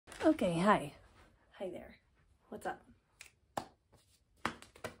Okay, hi. Hi there. What's up?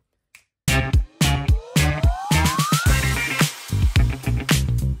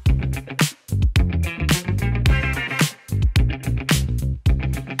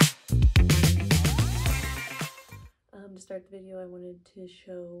 To start the video, I wanted to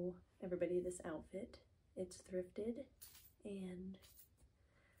show everybody this outfit. It's thrifted, and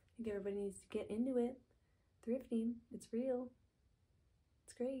I think everybody needs to get into it. Thrifting, it's real.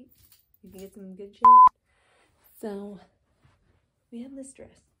 It's great. You can get some good shit. So, we have this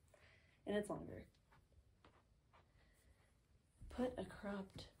dress, and it's longer. Put a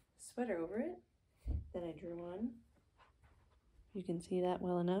cropped sweater over it that I drew on. You can see that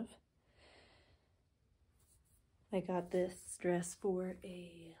well enough. I got this dress for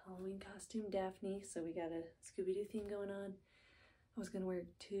a Halloween costume, Daphne, so we got a Scooby-Doo theme going on. I was going to wear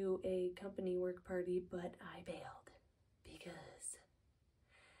it to a company work party, but I bailed because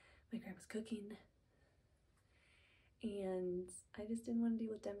my grandma's cooking. And I just didn't want to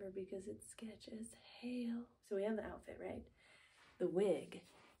deal with Denver because it's sketch as hell. So we have the outfit, right? The wig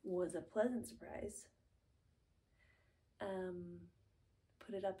was a pleasant surprise.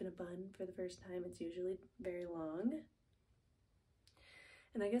 Put it up in a bun for the first time. It's usually very long.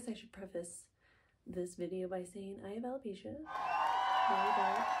 And I guess I should preface this video by saying I have alopecia. Very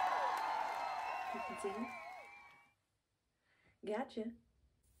dark. You can see. Gotcha.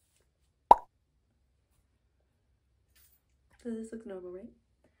 So this looks normal, right?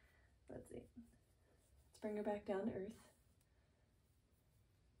 Let's see. Let's bring her back down to earth.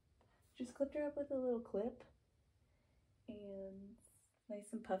 Just clipped her up with a little clip. And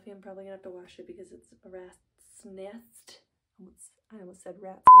nice and puffy. I'm probably gonna have to wash it because it's a rat's nest. I almost said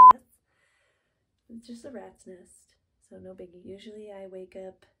rat's ass. It's just a rat's nest, so no biggie. Usually I wake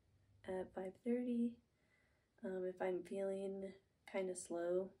up at 5:30. If I'm feeling kind of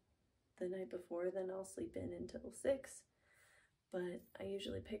slow the night before, then I'll sleep in until 6. But I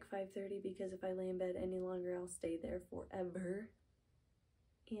usually pick 5:30 because if I lay in bed any longer, I'll stay there forever.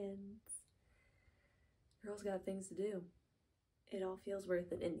 And girls got things to do. It all feels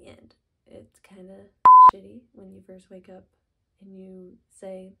worth it in the end. It's kind of shitty when you first wake up and you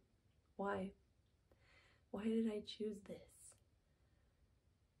say, why? Why did I choose this?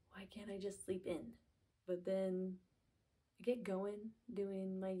 Why can't I just sleep in? But then I get going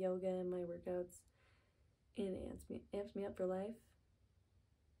doing my yoga and my workouts, and it amps me up for life.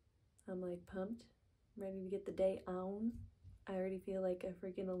 I'm like pumped, ready to get the day on. I already feel like a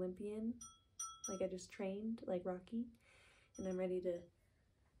freaking Olympian, like I just trained like Rocky. And I'm ready to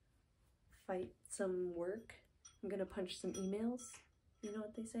fight some work. I'm gonna punch some emails. You know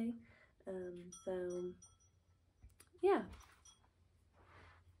what they say? So yeah.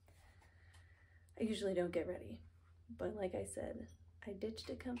 I usually don't get ready, but like I said, I ditched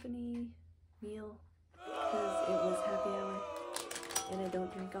a company meal because it was happy hour, and I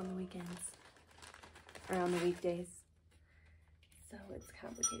don't drink on the weekends or on the weekdays, so it's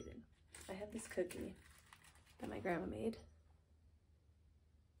complicated. I have this cookie that my grandma made.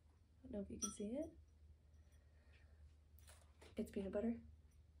 I don't know if you can see it. It's peanut butter.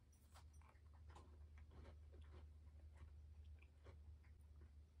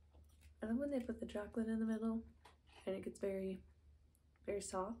 I love when they put the chocolate in the middle and it gets very, very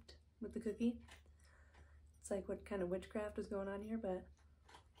soft with the cookie. It's like what kind of witchcraft is going on here, but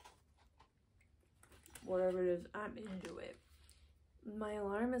whatever it is, I'm into it. My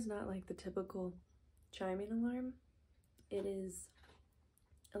alarm is not like the typical chiming alarm. It is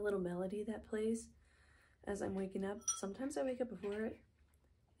a little melody that plays as I'm waking up. Sometimes I wake up before it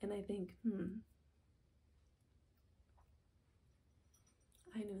and I think,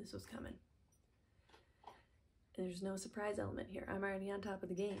 I knew this was coming. And there's no surprise element here. I'm already on top of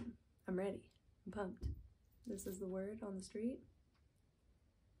the game. I'm ready. I'm pumped. This is the word on the street.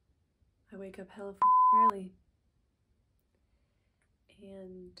 I wake up hella early.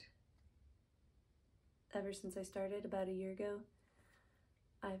 And ever since I started about a year ago,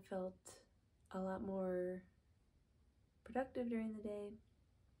 I felt a lot more productive during the day,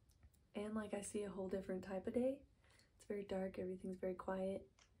 and like I see a whole different type of day. It's very dark, everything's very quiet,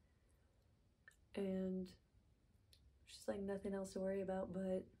 and there's just like nothing else to worry about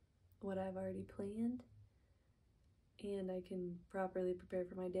but what I've already planned, and I can properly prepare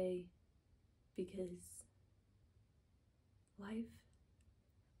for my day because life is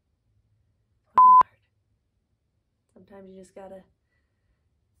fucking hard. Sometimes you just gotta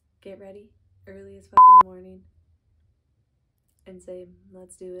get ready early as fucking morning and say,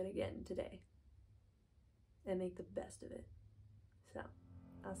 let's do it again today and make the best of it. So,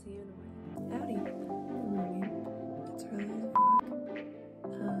 I'll see you in the morning. Howdy. Good morning. It's early as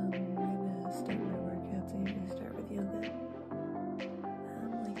fuck.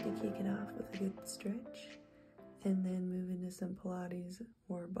 kick it off with a good stretch and then move into some Pilates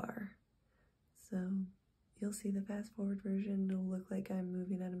or bar. So you'll see the fast forward version. It'll look like I'm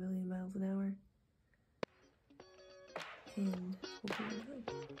moving at 1,000,000 miles an hour. And hope you enjoy.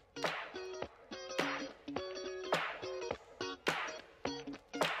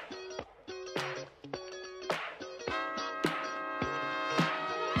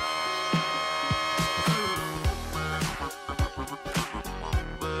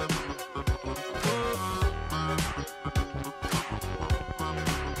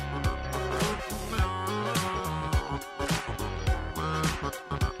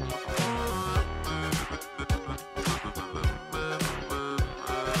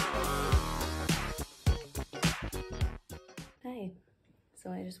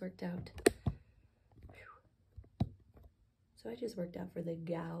 So I just worked out. So I just worked out for the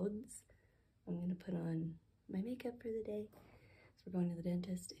gouds. I'm gonna put on my makeup for the day. So we're going to the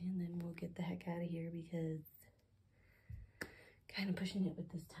dentist and then we'll get the heck out of here because kind of pushing it with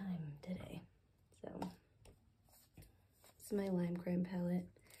this time today. So this is my lime crime palette.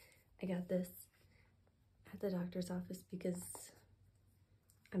 I got this at the doctor's office because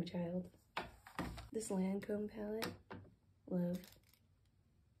I'm a child. This Lancome palette, love.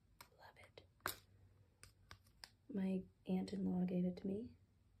 My aunt-in-law gave it to me.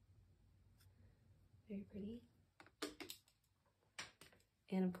 Very pretty.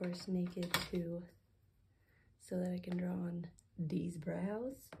 And of course, Naked too, so that I can draw on these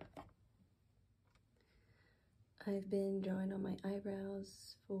brows. I've been drawing on my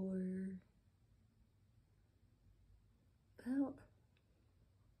eyebrows for about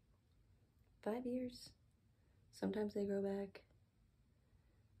 5 years. Sometimes they grow back,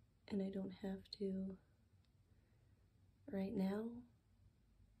 and I don't have to. Right now,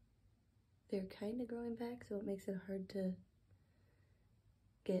 they're kind of growing back, so it makes it hard to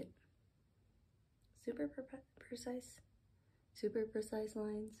get super precise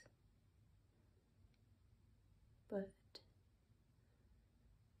lines, but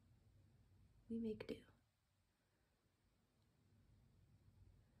we make do.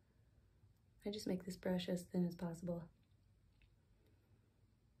 I just make this brush as thin as possible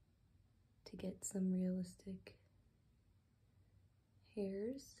to get some realistic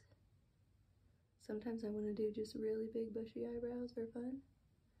hairs. Sometimes I want to do just really big bushy eyebrows for fun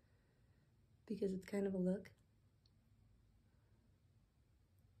because it's kind of a look.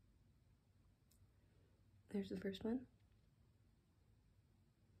 There's the first one.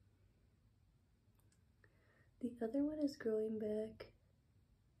 The other one is growing back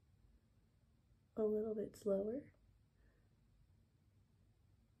a little bit slower,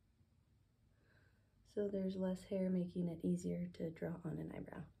 so there's less hair, making it easier to draw on an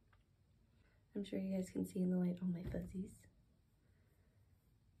eyebrow. I'm sure you guys can see in the light all my fuzzies.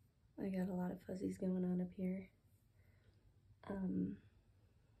 I got a lot of fuzzies going on up here.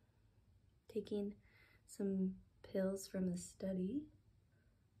 Taking some pills from the study,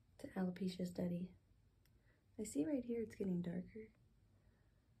 the alopecia study. I see right here it's getting darker.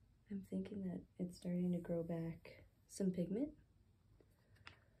 I'm thinking that it's starting to grow back some pigment.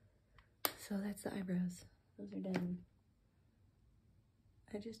 So that's the eyebrows. Those are done.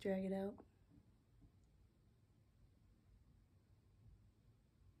 I just drag it out.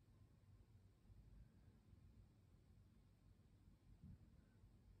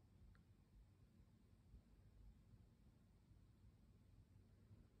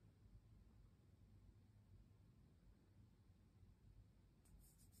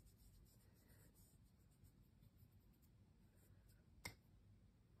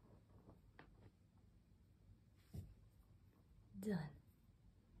 Done.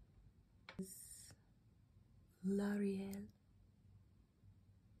 L'Oreal.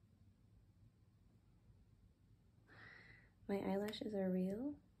 My eyelashes are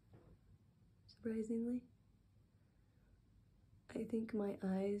real, surprisingly. I think my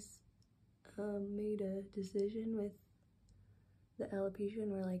eyes made a decision with the alopecia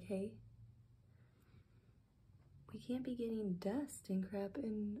and were like, hey, we can't be getting dust and crap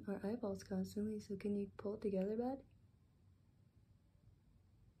in our eyeballs constantly, so can you pull it together, bud?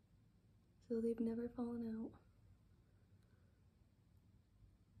 So they've never fallen out.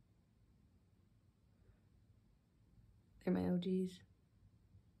 They're my OGs.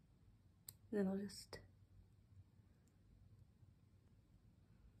 Then I'll just...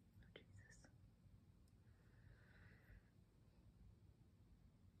 Oh, Jesus.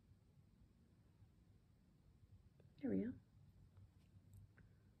 There we go.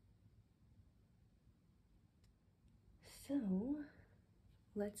 So,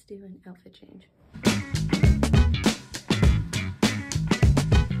 let's do an outfit change.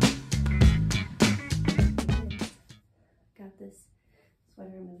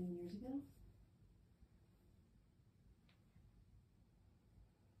 sweater a million years ago.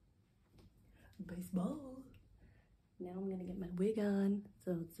 Baseball. Now I'm gonna get my wig on,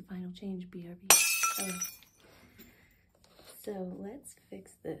 so it's the final change, BRB. Oh. So let's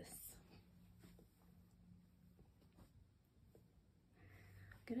fix this.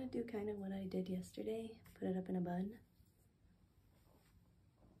 I'm gonna do kind of what I did yesterday, put it up in a bun.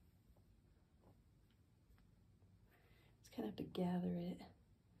 Just kind of have to gather it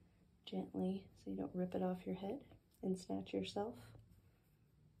gently so you don't rip it off your head and snatch yourself.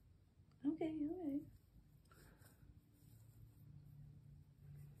 Okay, alright.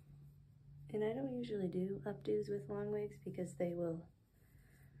 And I don't usually do updos with long wigs because they will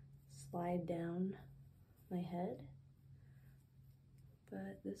slide down my head.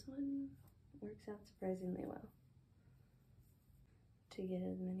 But this one works out surprisingly well. To get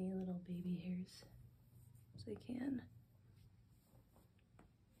as many little baby hairs as I can.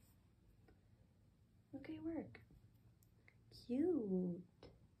 Okay, work. Cute.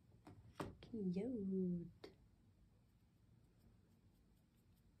 Cute.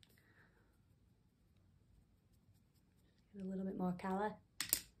 Get a little bit more color.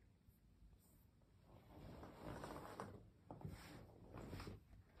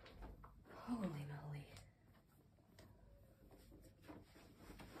 Holy moly.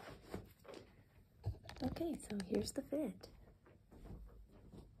 Okay, so here's the fit.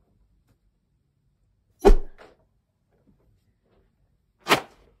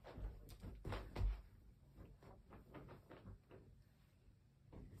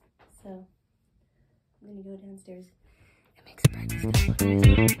 So, I'm gonna go downstairs and make some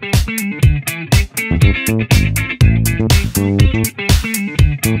breakfast.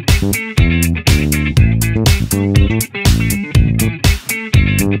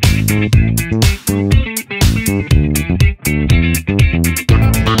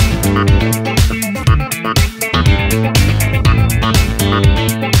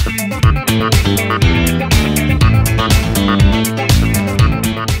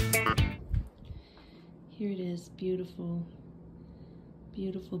 Here it is, beautiful,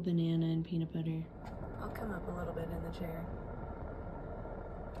 beautiful banana and peanut butter. I'll come up a little bit in the chair.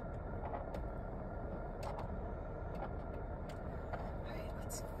 All right,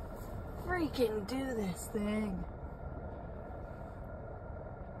 let's freaking do this thing.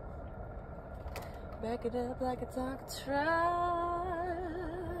 Back it up like a taco truck.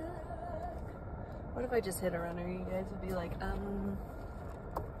 What if I just hit a runner? You guys would be like,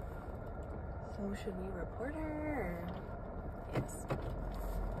 so should we report her? Yes.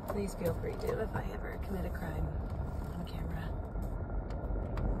 Please feel free to if I ever commit a crime on camera.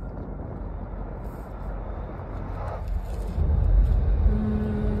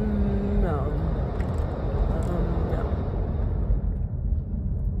 No. No.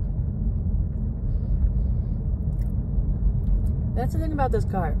 That's the thing about this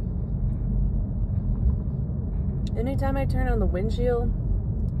car. Anytime I turn on the windshield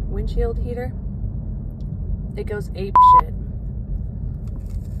heater, it goes ape shit.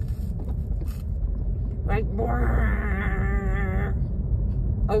 Like,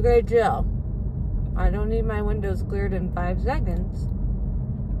 okay, Jill, I don't need my windows cleared in 5 seconds.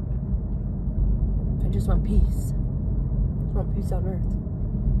 I just want peace. I just want peace on earth.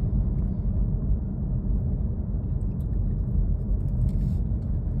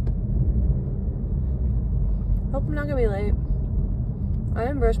 Hope I'm not gonna be late. I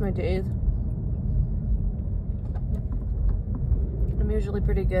haven't brushed my teeth. I'm usually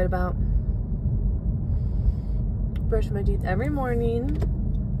pretty good about brushing my teeth every morning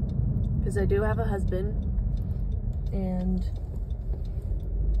because I do have a husband and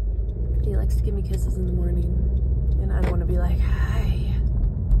he likes to give me kisses in the morning and I don't want to be like, hi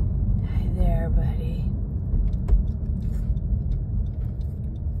there, buddy.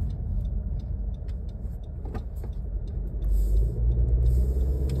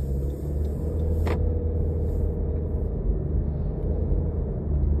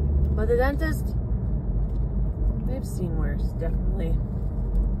 But the dentist, they've seen worse, definitely.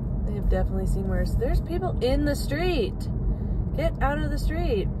 They have definitely seen worse. There's people in the street. Get out of the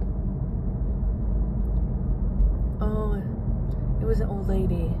street. Oh, it was an old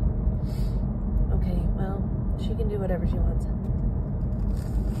lady. Okay, well, she can do whatever she wants.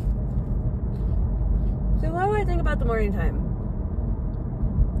 So what do I think about the morning time?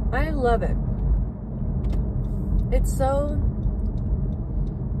 I love it. It's so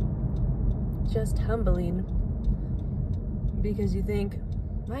just humbling because you think,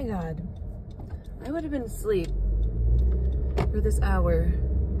 my God, I would have been asleep for this hour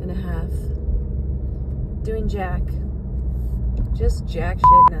and a half doing jack Just jack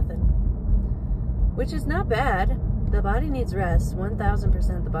shit, nothing. Which is not bad. The body needs rest.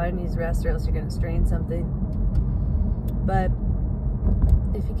 1000% the body needs rest, or else you're gonna strain something. But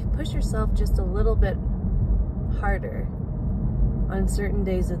if you can push yourself just a little bit harder on certain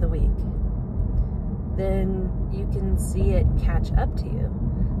days of the week, then you can see it catch up to you.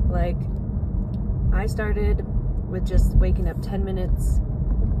 Like, I started with just waking up 10 minutes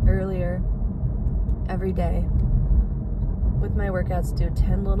earlier every day with my workouts, do a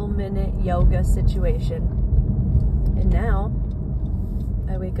 10 little minute yoga situation. And now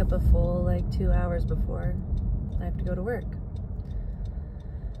I wake up a full like 2 hours before I have to go to work.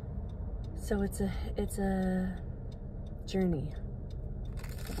 So it's a journey.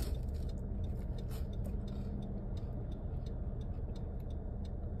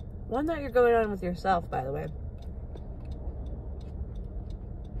 One that you're going on with yourself, by the way.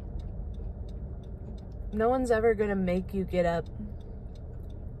 No one's ever gonna make you get up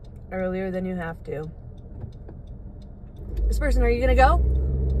earlier than you have to. This person, are you gonna go?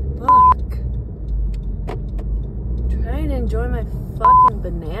 Fuck. I'm trying to enjoy my fucking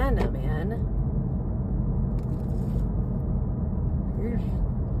banana, man.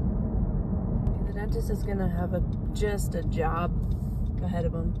 The dentist is gonna have just a job ahead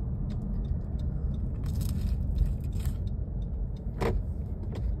of him.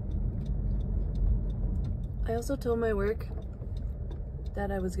 I also told my work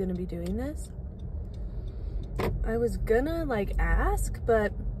that I was gonna be doing this. I was gonna like ask,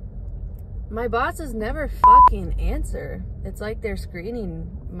 but my bosses never fucking answer. It's like they're screening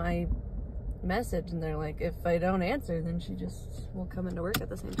my message and they're like, if I don't answer, then she just will come into work at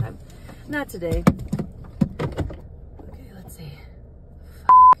the same time. Not today. Okay, let's see.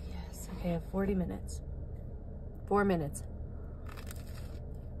 Fuck, yes. Okay, I have 40 minutes. 4 minutes.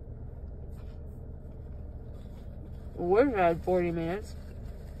 We've had 40 minutes.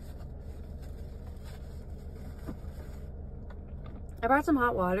 I brought some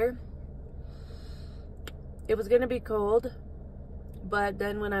hot water. It was gonna be cold, but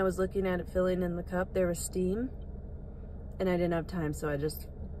then when I was looking at it filling in the cup, there was steam, and I didn't have time, so I just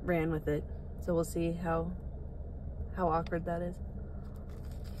ran with it. So we'll see how awkward that is.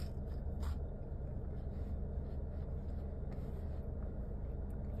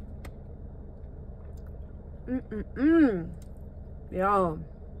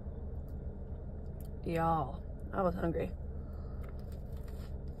 Y'all, I was hungry.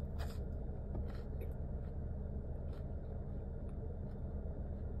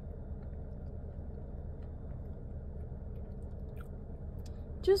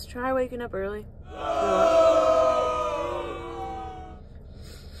 Just try waking up early.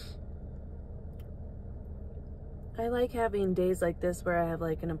 I like having days like this where I have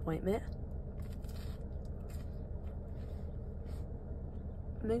like an appointment.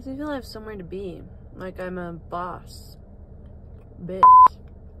 It makes me feel I have somewhere to be. Like I'm a boss. Bitch.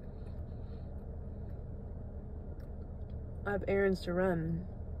 I have errands to run.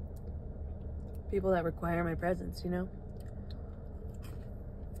 People that require my presence, you know?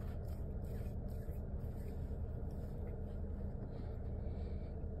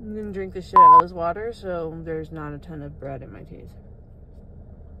 I'm gonna drink the shit out of this water, so there's not a ton of bread in my teeth.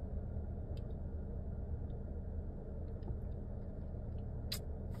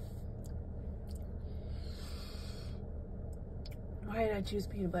 Why did I choose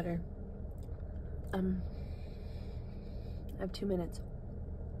peanut butter? I have 2 minutes.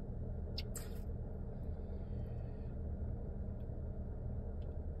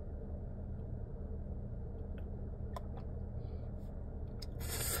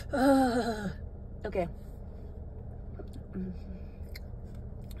 Okay.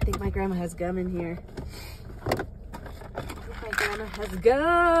 I think my grandma has gum in here. My grandma has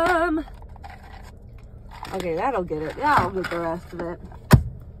gum. Okay, that'll get it. Yeah, I'll get the rest of it.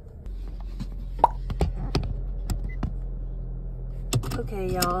 Okay,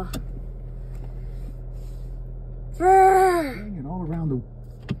 y'all. Hanging all around the...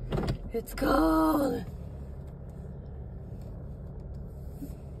 It's cold.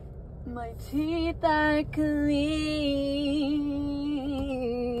 My teeth are clean.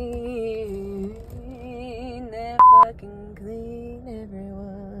 They're fucking clean,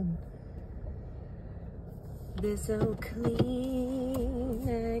 everyone. They're so clean,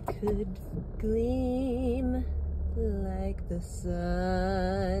 I could gleam like the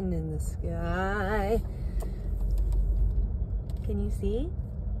sun in the sky. Can you see?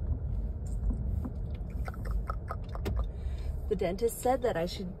 The dentist said that I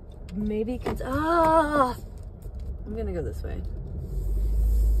should maybe I'm gonna go this way.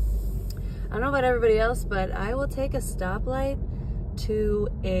 I don't know about everybody else, but I will take a stoplight to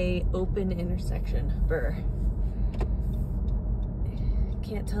a open intersection. Brr.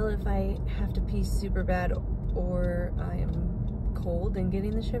 Can't tell if I have to pee super bad or I am cold and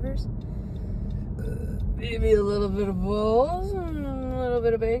getting the shivers. Maybe a little bit of balls and a little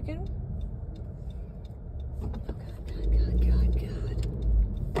bit of bacon.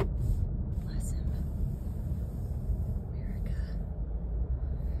 God. Bless him.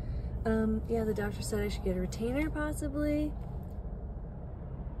 America. Yeah, the doctor said I should get a retainer possibly.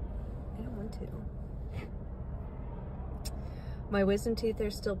 I don't want to. My wisdom teeth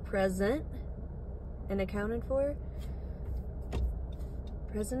are still present and accounted for.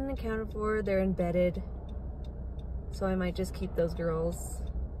 Present and accounted for, they're embedded. So I might just keep those girls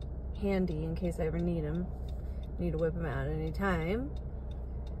handy in case I ever need them. Need to whip them out at any time.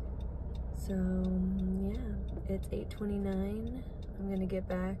 So yeah, it's 8:29. I'm gonna get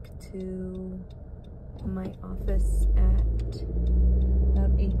back to my office at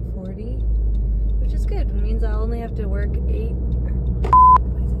about 8:40, which is good. It means I only have to work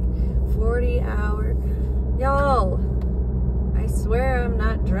 40 hours. Y'all, I swear I'm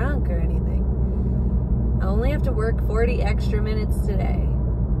not drunk or anything. I only have to work 40 extra minutes today.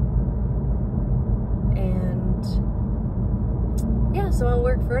 And yeah, so I'll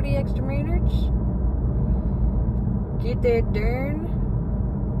work 40 extra minutes. Get that done.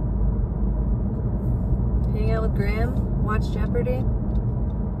 Hang out with Graham, watch Jeopardy.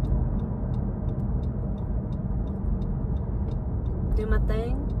 Do my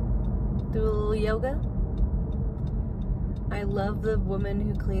thing. Do a little yoga. I love the woman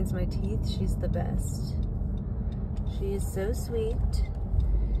who cleans my teeth. She's the best. She is so sweet.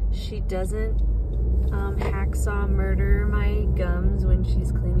 She doesn't hacksaw murder my gums when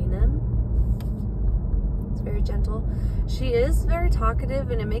she's cleaning them. It's very gentle. She is very talkative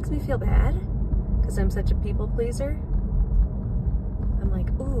and it makes me feel bad because I'm such a people pleaser. I'm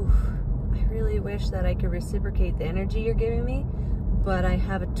like, ooh, I really wish that I could reciprocate the energy you're giving me, but I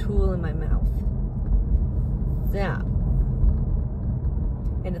have a tool in my mouth. Yeah.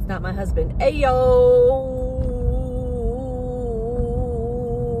 And it's not my husband. Ayo!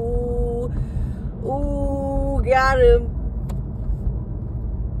 Ooh, got him.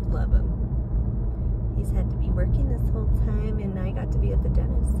 Love him. He's had to be working this whole time and I got to be at the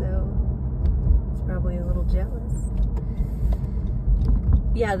dentist, so he's probably a little jealous.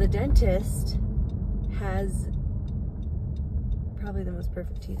 Yeah, the dentist has probably the most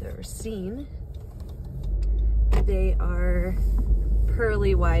perfect teeth I've ever seen. They are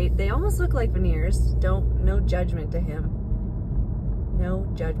pearly white. They almost look like veneers. No judgment to him. No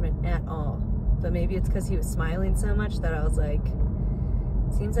judgment at all. But maybe it's because he was smiling so much that I was like,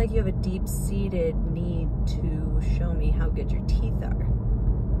 seems like you have a deep-seated need to show me how good your teeth are.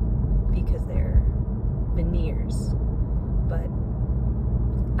 Because they're veneers. But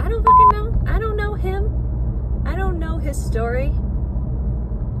I don't fucking know. I don't know him. I don't know his story.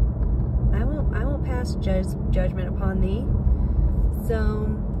 I won't pass judgment upon thee. So,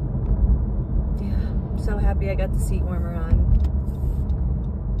 yeah, I'm so happy I got the seat warmer on.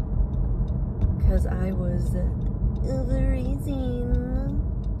 Because I was overeating.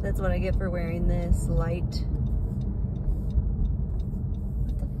 That's what I get for wearing this light.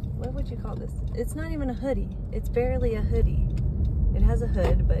 What would you call this? It's not even a hoodie. It's barely a hoodie. It has a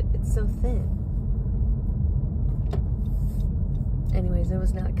hood, but it's so thin. Anyways, I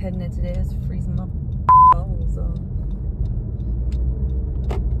was not cutting it today. I was freezing my balls off.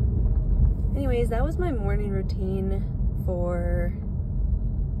 Anyways, that was my morning routine for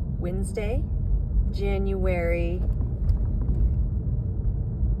Wednesday, January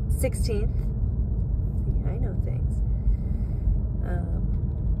 16th. See, I know things.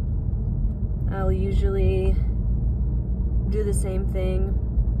 I'll usually do the same thing,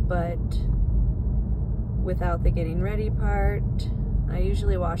 but without the getting ready part. I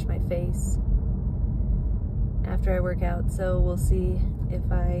usually wash my face after I work out, so we'll see if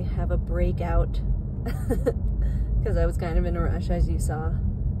I have a breakout because I was kind of in a rush, as you saw.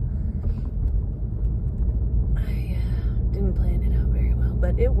 I didn't plan it out very well,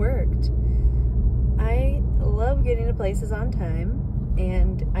 but it worked. I love getting to places on time,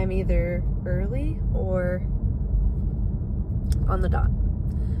 and I'm either early or on the dot.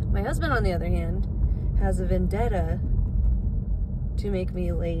 My husband, on the other hand, has a vendetta to make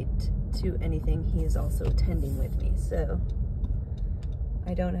me late to anything he is also attending with me, so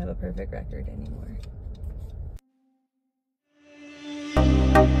I don't have a perfect record anymore.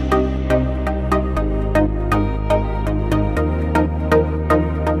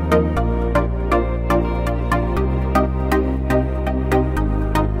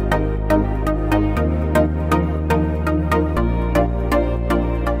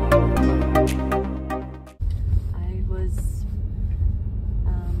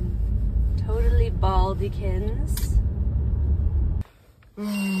 baldykins.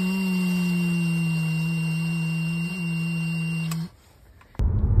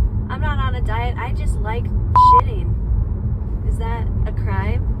 I'm not on a diet, I just like shitting. Is that a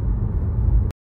crime?